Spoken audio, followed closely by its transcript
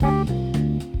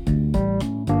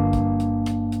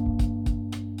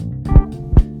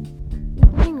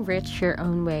Rich Your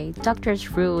Own Way, Dr.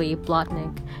 Shruly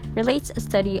Blotnick relates a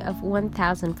study of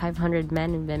 1,500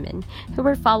 men and women who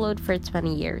were followed for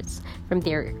 20 years, from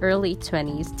their early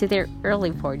 20s to their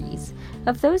early 40s.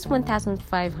 Of those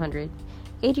 1,500,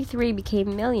 83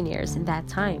 became millionaires in that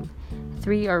time.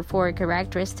 3 or 4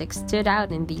 characteristics stood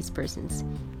out in these persons.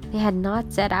 They had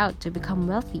not set out to become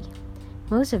wealthy.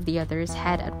 Most of the others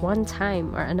had at one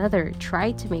time or another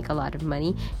tried to make a lot of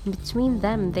money, and between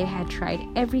them they had tried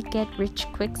every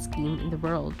get-rich-quick scheme in the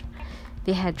world.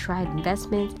 They had tried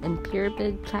investments and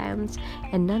pyramid plans,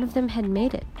 and none of them had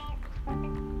made it.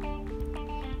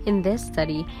 In this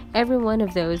study, every one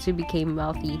of those who became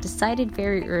wealthy decided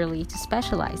very early to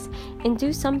specialize and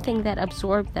do something that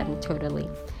absorbed them totally,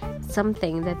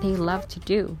 something that they loved to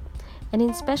do. And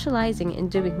in specializing in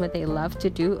doing what they loved to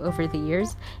do over the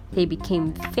years, they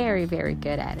became very, very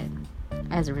good at it.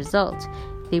 As a result,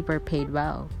 they were paid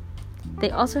well.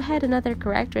 They also had another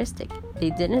characteristic. They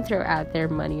didn't throw out their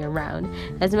money around,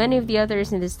 as many of the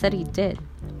others in the study did.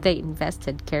 They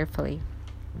invested carefully.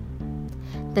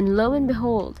 Then lo and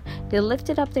behold, they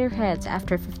lifted up their heads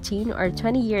after 15 or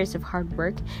 20 years of hard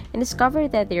work and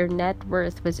discovered that their net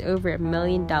worth was over $1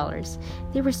 million.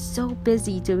 They were so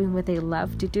busy doing what they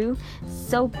loved to do,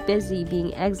 so busy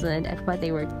being excellent at what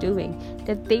they were doing,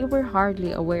 that they were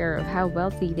hardly aware of how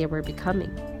wealthy they were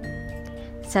becoming.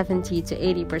 70 to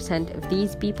 80% of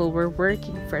these people were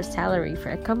working for a salary for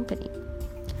a company.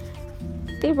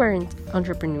 They weren't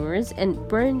entrepreneurs and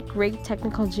weren't great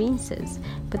technical geniuses,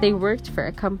 but they worked for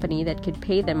a company that could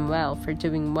pay them well for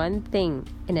doing one thing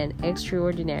in an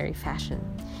extraordinary fashion.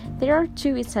 There are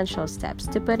 2 essential steps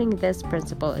to putting this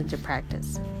principle into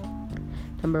practice.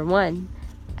 Number 1,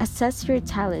 assess your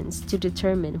talents to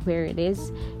determine where it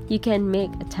is you can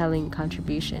make a telling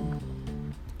contribution.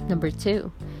 Number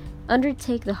 2,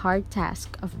 undertake the hard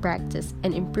task of practice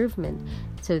and improvement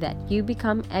so that you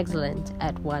become excellent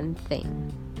at one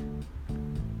thing.